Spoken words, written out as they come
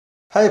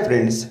Hi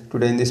friends,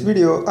 today in this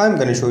video I am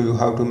going to show you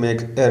how to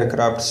make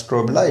aircraft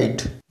strobe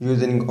light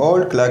using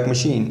old clock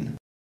machine.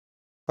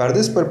 For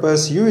this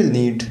purpose you will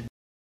need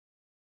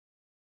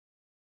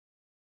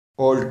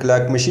old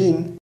clock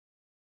machine,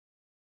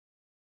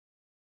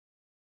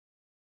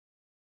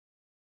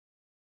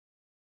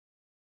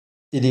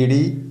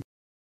 LED,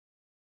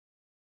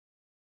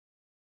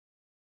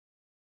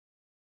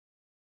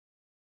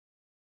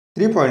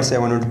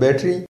 3.7 volt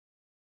battery,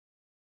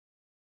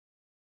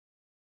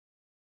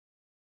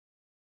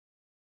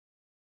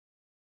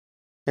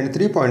 and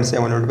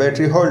 3.7 volt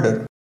battery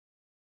holder.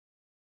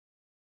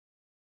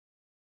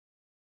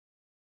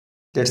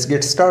 Let's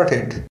get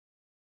started.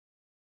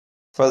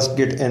 First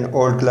get an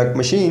old clock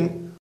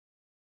machine.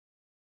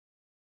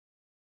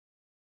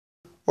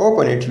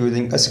 Open it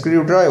using a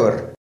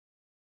screwdriver.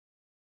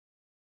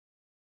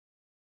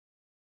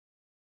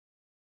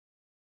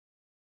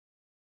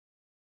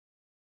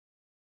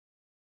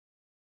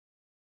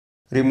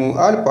 Remove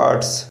all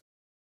parts.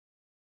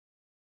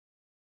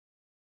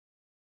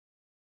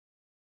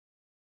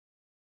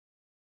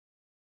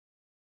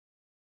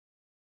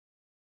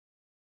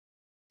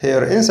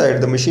 Here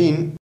inside the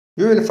machine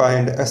you will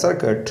find a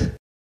circuit.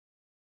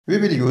 We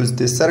will use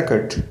this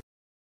circuit.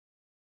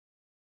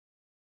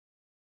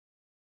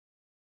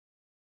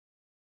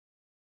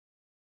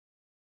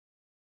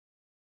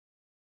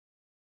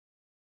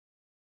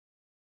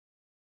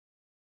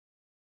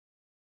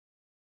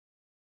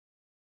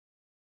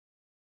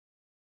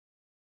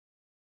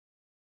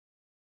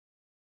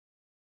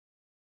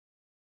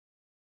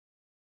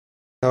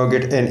 Now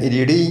get an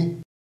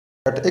LED,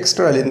 cut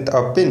extra length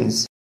of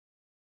pins.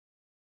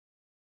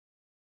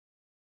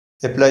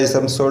 Apply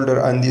some solder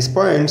on these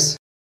points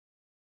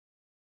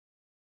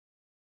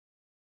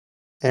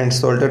and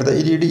solder the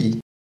LED.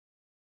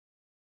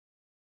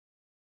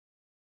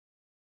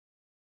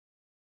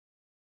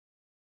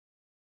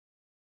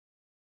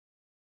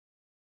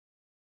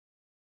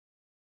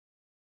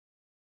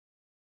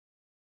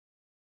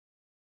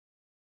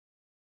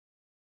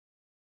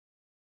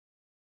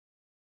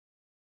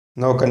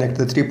 Now connect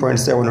the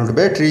 3.7 volt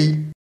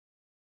battery.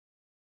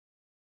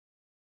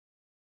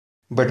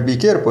 But be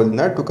careful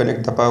not to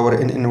connect the power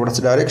in inverse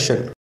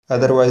direction,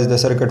 otherwise the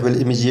circuit will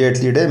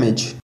immediately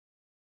damage.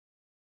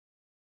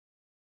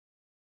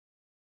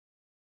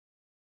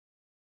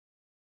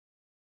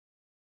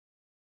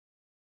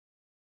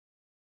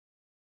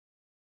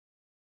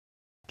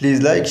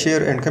 Please like,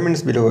 share and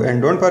comments below, and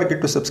don't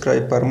forget to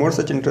subscribe for more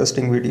such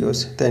interesting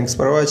videos. Thanks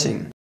for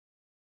watching.